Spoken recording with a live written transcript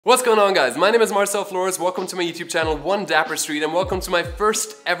What's going on, guys? My name is Marcel Flores. Welcome to my YouTube channel, One Dapper Street, and welcome to my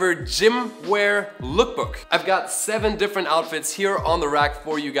first ever Gymwear lookbook. I've got 7 different outfits here on the rack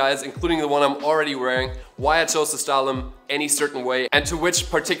for you guys, including the one I'm already wearing, why I chose to style them any certain way, and to which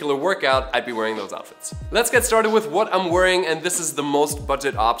particular workout I'd be wearing those outfits. Let's get started with what I'm wearing, and this is the most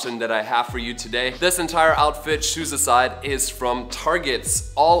budget option that I have for you today. This entire outfit, shoes aside, is from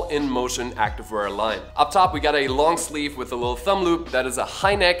Target's All In Motion activewear line. Up top, we got a long sleeve with a little thumb loop that is a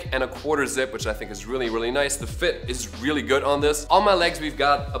high neck and a quarter zip, which I think is really nice. The fit is really good on this. On my legs, we've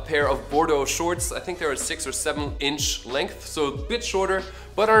got a pair of Bordeaux shorts. I think they're a 6 or 7 inch length, so a bit shorter,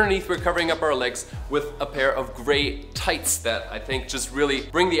 but underneath we're covering up our legs with a pair of gray tights that I think just really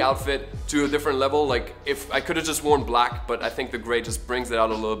bring the outfit to a different level. Like, if I could have just worn black, but I think the gray just brings it out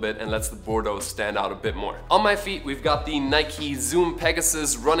a little bit and lets the Bordeaux stand out a bit more. On my feet, we've got the Nike Zoom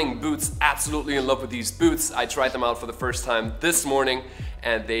Pegasus running boots. Absolutely in love with these boots. I tried them out for the first time this morning,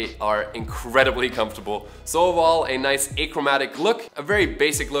 and they are incredibly comfortable. So overall, a nice achromatic look, a very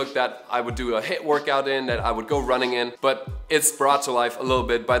basic look that I would do a HIIT workout in, that I would go running in, but it's brought to life a little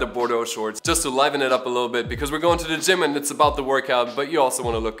bit by the Bordeaux shorts, just to liven it up a little bit, because we're going to the gym and it's about the workout, but you also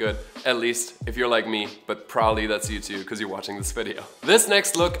want to look good, at least if you're like me, but probably that's you too, because you're watching this video. This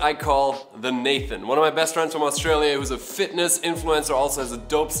next look I call the Nathan. One of my best friends from Australia, who's a fitness influencer, also has a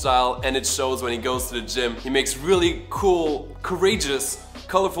dope style, and it shows when he goes to the gym. He makes really cool, courageous,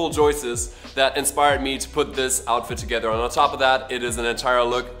 colorful choices that inspired me to put this outfit together. And on top of that, it is an entire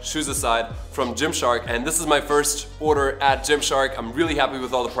look, shoes aside, from Gymshark, and this is my first order at Gymshark. I'm really happy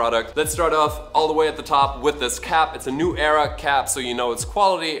with all the product. Let's start off all the way at the top with this cap. It's a New Era cap, so you know it's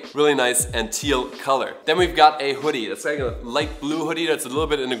quality, really nice and teal color. Then we've got a hoodie. That's like a light blue hoodie that's a little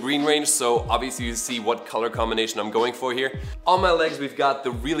bit in the green range, so obviously you see what color combination I'm going for here. On my legs, we've got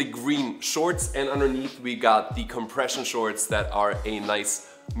the really green shorts, and underneath we got the compression shorts that are a nice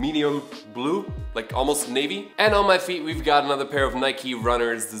medium blue, like almost navy. And on my feet, we've got another pair of Nike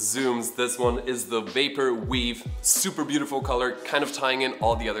runners, the Zooms. This one is the Vapor Weave, super beautiful color, kind of tying in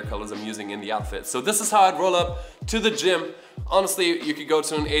all the other colors I'm using in the outfit. So this is how I'd roll up to the gym. Honestly, you could go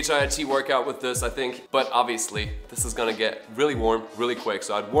to an HIIT workout with this, I think, but obviously this is gonna get really warm really quick.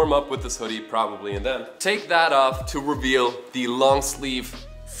 So I'd warm up with this hoodie probably, and then take that off to reveal the long sleeve,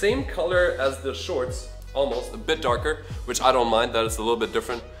 same color as the shorts, almost a bit darker, which I don't mind, that it's a little bit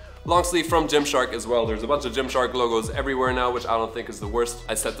different. Long sleeve from Gymshark as well. There's a bunch of Gymshark logos everywhere now, which I don't think is the worst.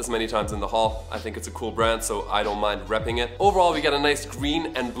 I said this many times in the haul. I think it's a cool brand, so I don't mind repping it. Overall, we got a nice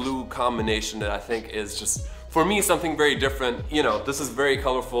green and blue combination that I think is just, for me, something very different. You know, this is very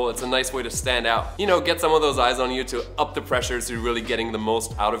colorful. It's a nice way to stand out. You know, get some of those eyes on you to up the pressure so you're really getting the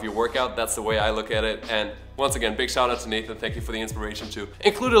most out of your workout. That's the way I look at it. And once again, big shout out to Nathan. Thank you for the inspiration to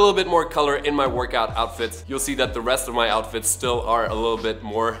include a little bit more color in my workout outfits. You'll see that the rest of my outfits still are a little bit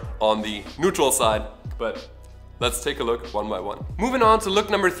more on the neutral side, but let's take a look one by one. Moving on to look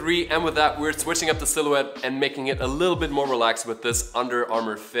number 3, and with that, we're switching up the silhouette and making it a little bit more relaxed with this Under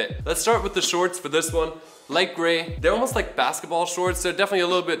Armour fit. Let's start with the shorts for this one. Light gray. They're almost like basketball shorts. They're definitely a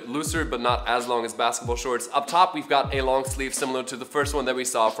little bit looser, but not as long as basketball shorts. Up top, we've got a long sleeve similar to the first one that we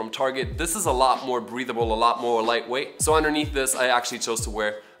saw from Target. This is a lot more breathable, a lot more lightweight. So underneath this, I actually chose to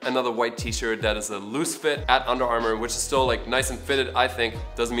wear another white t-shirt that is a loose fit at Under Armour, which is still like nice and fitted, I think.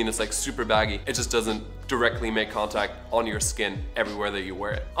 Doesn't mean it's like super baggy. It just doesn't directly make contact on your skin everywhere that you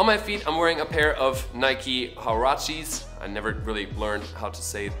wear it. On my feet, I'm wearing a pair of Nike Huaraches. I never really learned how to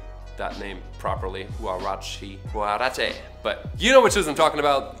say that name properly, Huarache. But you know which shoes I'm talking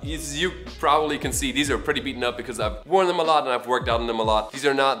about. You probably can see these are pretty beaten up because I've worn them a lot and I've worked out in them a lot. These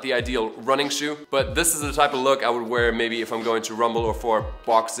are not the ideal running shoe, but this is the type of look I would wear maybe if I'm going to Rumble or for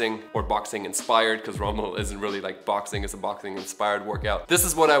boxing, or boxing inspired, because Rumble isn't really like boxing, it's a boxing inspired workout. This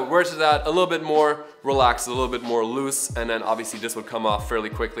is what I would wear to that, a little bit more relaxed, a little bit more loose, and then obviously this would come off fairly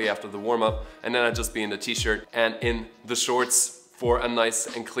quickly after the warm up, and then I'd just be in the t-shirt and in the shorts for a nice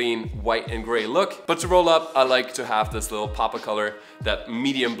and clean white and gray look. But to roll up, I like to have this little pop of color, that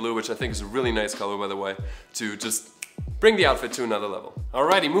medium blue, which I think is a really nice color, by the way, to just bring the outfit to another level.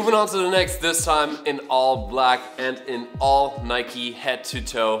 Alrighty, moving on to the next, this time in all black and in all Nike head to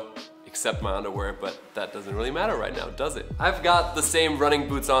toe, except my underwear, but that doesn't really matter right now, does it? I've got the same running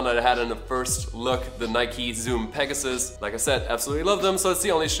boots on that I had in the first look, the Nike Zoom Pegasus. Like I said, absolutely love them, so it's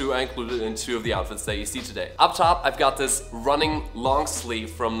the only shoe I included in 2 of the outfits that you see today. Up top, I've got this running long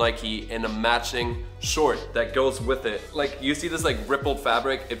sleeve from Nike in a matching short that goes with it. Like, you see this like rippled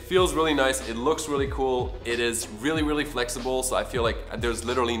fabric, it feels really nice, it looks really cool, it is really flexible, so I feel like there's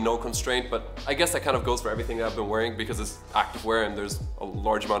literally no constraint, but I guess that kind of goes for everything that I've been wearing because it's activewear and there's a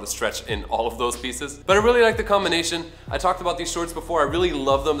large amount of stretch in all of those pieces. But I really like the combination. I talked about these shorts before, I really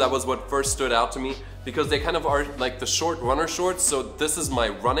love them. That was what first stood out to me because they kind of are like the short runner shorts, so this is my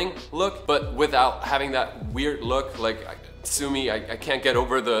running look, but without having that weird look. Like, sue me, I can't get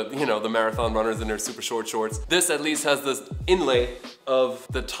over the, you know, the marathon runners in their super short shorts. This at least has this inlay of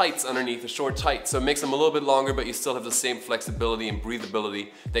the tights underneath, the short tights, so it makes them a little bit longer, but you still have the same flexibility and breathability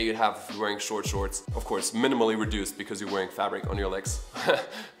that you'd have if you're wearing short shorts. Of course, minimally reduced because you're wearing fabric on your legs.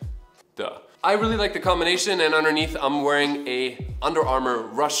 Duh. I really like the combination, and underneath I'm wearing a Under Armour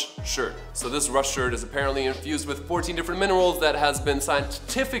Rush shirt. So this Rush shirt is apparently infused with 14 different minerals that has been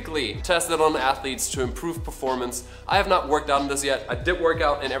scientifically tested on athletes to improve performance. I have not worked out in this yet. I did work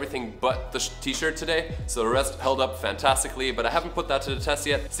out in everything but the t-shirt today, so the rest held up fantastically, but I haven't put that to the test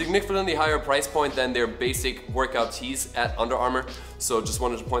yet. Significantly higher price point than their basic workout tees at Under Armour, so just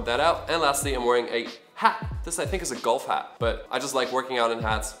wanted to point that out. And lastly, I'm wearing a hat. This I think is a golf hat, but I just like working out in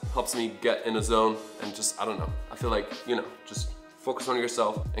hats. Helps me get in a zone and just, I don't know. I feel like, you know, just focus on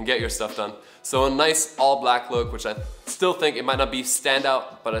yourself and get your stuff done. So a nice all black look, which I still think it might not be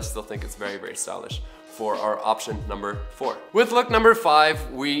standout, but I still think it's very stylish for our option number 4. With look number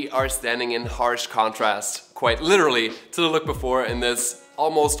 5, we are standing in harsh contrast, quite literally, to the look before in this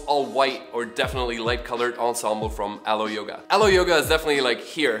almost all white or definitely light colored ensemble from Alo Yoga. Alo Yoga is definitely like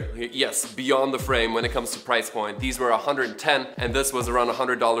here, yes, beyond the frame when it comes to price point. These were $110 and this was around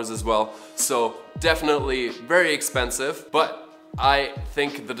 $100 as well. So definitely very expensive, but I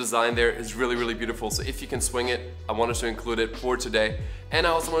think the design there is really beautiful. So if you can swing it, I wanted to include it for today. And I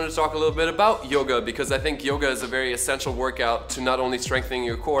also wanted to talk a little bit about yoga because I think yoga is a very essential workout to not only strengthening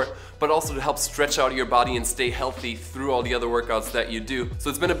your core, but also to help stretch out your body and stay healthy through all the other workouts that you do. So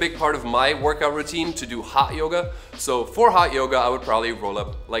it's been a big part of my workout routine to do hot yoga. So for hot yoga, I would probably roll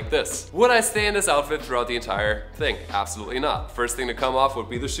up like this. Would I stay in this outfit throughout the entire thing? Absolutely not. First thing to come off would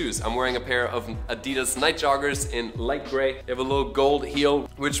be the shoes. I'm wearing a pair of Adidas night joggers in light gray. They have a little gold heel,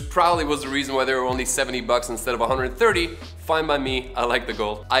 which probably was the reason why they were only 70 bucks instead of 130. Fine by me, I like the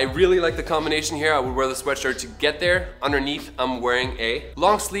gold. I really like the combination here. I would wear the sweatshirt to get there. Underneath, I'm wearing a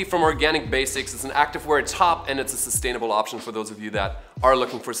long sleeve from Organic Basics. It's an activewear top and it's a sustainable option for those of you that are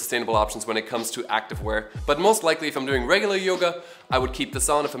looking for sustainable options when it comes to activewear. But most likely if I'm doing regular yoga, I would keep this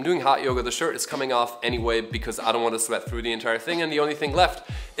on. If I'm doing hot yoga, the shirt is coming off anyway because I don't want to sweat through the entire thing, and the only thing left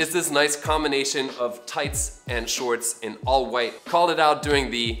is this nice combination of tights and shorts in all white. Called it out during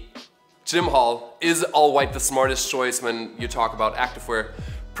the gym haul. Is all white the smartest choice when you talk about activewear?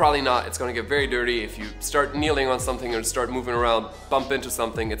 Probably not. It's gonna get very dirty. If you start kneeling on something or start moving around, bump into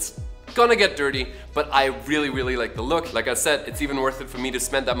something, it's gonna get dirty, but I really like the look. Like I said, it's even worth it for me to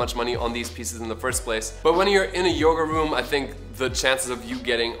spend that much money on these pieces in the first place. But when you're in a yoga room, I think the chances of you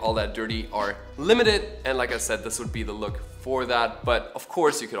getting all that dirty are limited, and like I said, this would be the look for that. But of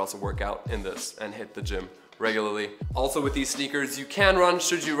course, you could also work out in this and hit the gym regularly. Also with these sneakers, you can run.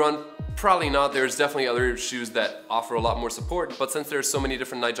 Should you run? Probably not. There's definitely other shoes that offer a lot more support, but since there's so many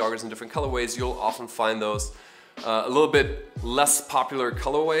different night joggers in different colorways, you'll often find those a little bit less popular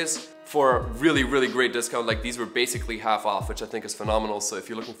colorways for a really great discount. Like these were basically half off, which I think is phenomenal. So if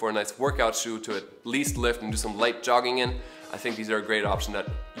you're looking for a nice workout shoe to at least lift and do some light jogging in, I think these are a great option that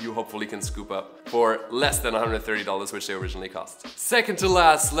you hopefully can scoop up for less than $130, which they originally cost. Second to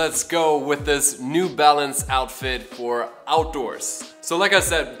last, let's go with this New Balance outfit for outdoors. So like I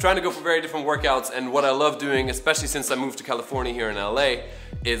said, trying to go for very different workouts, and what I love doing, especially since I moved to California here in LA,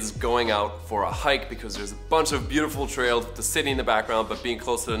 is going out for a hike because there's a bunch of beautiful trails with the city in the background, but being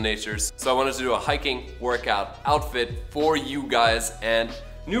close to the natures. So I wanted to do a hiking workout outfit for you guys, and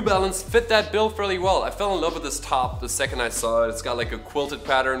New Balance fit that bill fairly well. I fell in love with this top the second I saw it. It's got like a quilted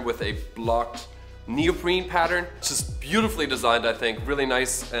pattern with a blocked neoprene pattern. It's just beautifully designed, I think. Really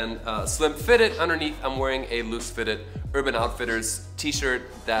nice and slim fitted. Underneath, I'm wearing a loose fitted Urban Outfitters t-shirt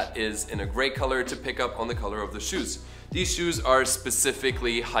that is in a gray color to pick up on the color of the shoes. These shoes are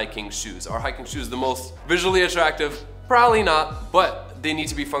specifically hiking shoes. Are hiking shoes the most visually attractive? Probably not, but they need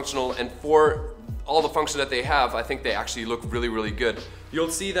to be functional, and for all the function that they have, I think they actually look really good. You'll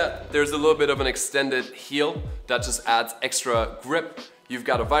see that there's a little bit of an extended heel that just adds extra grip. You've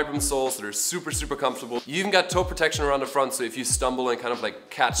got a Vibram soles that are super comfortable. You even got toe protection around the front, so if you stumble and kind of like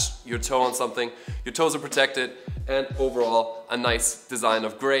catch your toe on something, your toes are protected. And overall, a nice design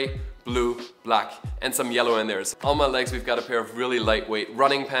of gray, blue, black, and some yellow in there. On my legs, we've got a pair of really lightweight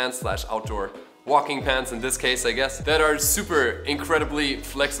running pants slash outdoor walking pants in this case, I guess, that are super incredibly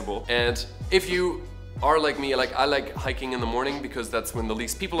flexible. And if you are like me, like I like hiking in the morning because that's when the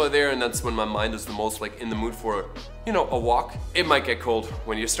least people are there and that's when my mind is the most like in the mood for, you know, a walk. It might get cold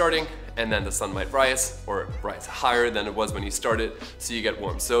when you're starting and then the sun might rise or rise higher than it was when you started, so you get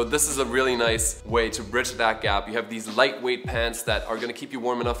warm. So this is a really nice way to bridge that gap. You have these lightweight pants that are gonna keep you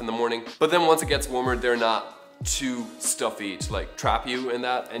warm enough in the morning, but then once it gets warmer, they're not too stuffy to like trap you in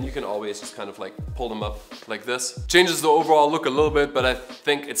that, and you can always just kind of like pull them up like this. Changes the overall look a little bit, but I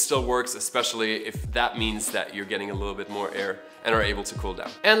think it still works, especially if that means that you're getting a little bit more air and are able to cool down.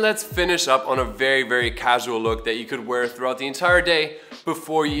 And let's finish up on a very, very casual look that you could wear throughout the entire day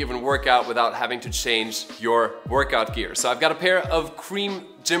before you even work out without having to change your workout gear. So I've got a pair of cream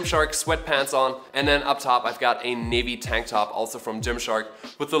Gymshark sweatpants on, and then up top I've got a navy tank top, also from Gymshark,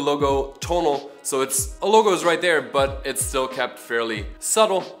 with the logo tonal. So it's a logo is right there, but it's still kept fairly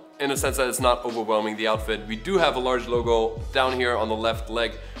subtle in a sense that it's not overwhelming the outfit. We do have a large logo down here on the left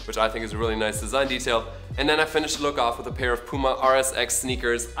leg, which I think is a really nice design detail. And then I finished the look off with a pair of Puma RSX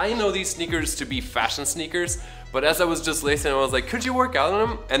sneakers. I know these sneakers to be fashion sneakers, but as I was just lacing them, I was like, could you work out on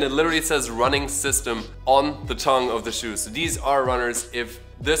them? And it literally says running system on the tongue of the shoe. So these are runners. If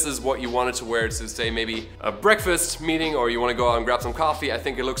this is what you wanted to wear to say maybe a breakfast meeting or you want to go out and grab some coffee, I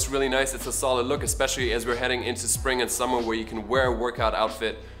think it looks really nice. It's a solid look, especially as we're heading into spring and summer where you can wear a workout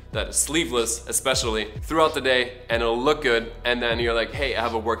outfit that is sleeveless, especially throughout the day, and it'll look good. And then you're like, hey, I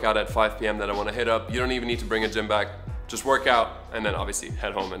have a workout at 5 p.m. that I want to hit up. You don't even need to bring a gym bag. Just work out and then obviously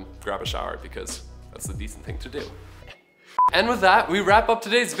head home and grab a shower because that's the decent thing to do. And with that, we wrap up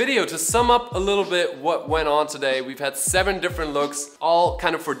today's video. To sum up a little bit what went on today, we've had 7 different looks, all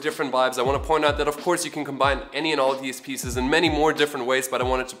kind of for different vibes. I want to point out that of course you can combine any and all of these pieces in many more different ways, but I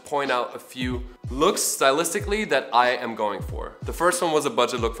wanted to point out a few looks stylistically that I am going for. The first one was a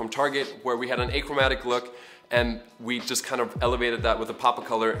budget look from Target where we had an achromatic look and we just kind of elevated that with a pop of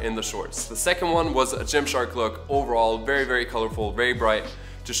color in the shorts. The second one was a Gymshark look, overall very, very colorful, very bright,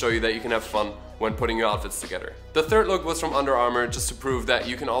 to show you that you can have fun when putting your outfits together. The third look was from Under Armour, just to prove that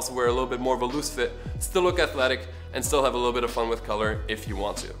you can also wear a little bit more of a loose fit, still look athletic, and still have a little bit of fun with color if you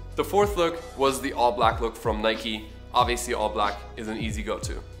want to. The fourth look was the all black look from Nike. Obviously all black is an easy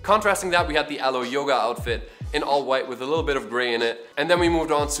go-to. Contrasting that, we had the Aloe Yoga outfit in all white with a little bit of gray in it. And then we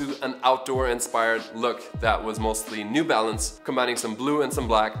moved on to an outdoor inspired look that was mostly New Balance, combining some blue and some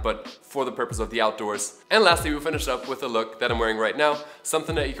black, but for the purpose of the outdoors. And lastly, we finished up with a look that I'm wearing right now,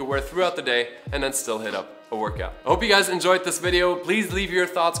 something that you can wear throughout the day and then still hit up a workout. I hope you guys enjoyed this video. Please leave your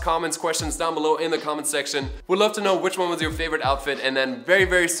thoughts, comments, questions down below in the comment section. Would love to know which one was your favorite outfit, and then very,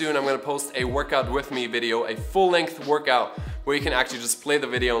 very soon I'm gonna post a workout with me video, a full-length workout where you can actually just play the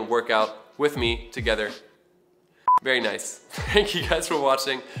video and work out with me together. Very nice. Thank you guys for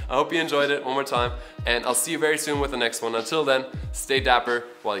watching. I hope you enjoyed it one more time, and I'll see you very soon with the next one. Until then, stay dapper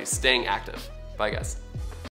while you're staying active. Bye guys.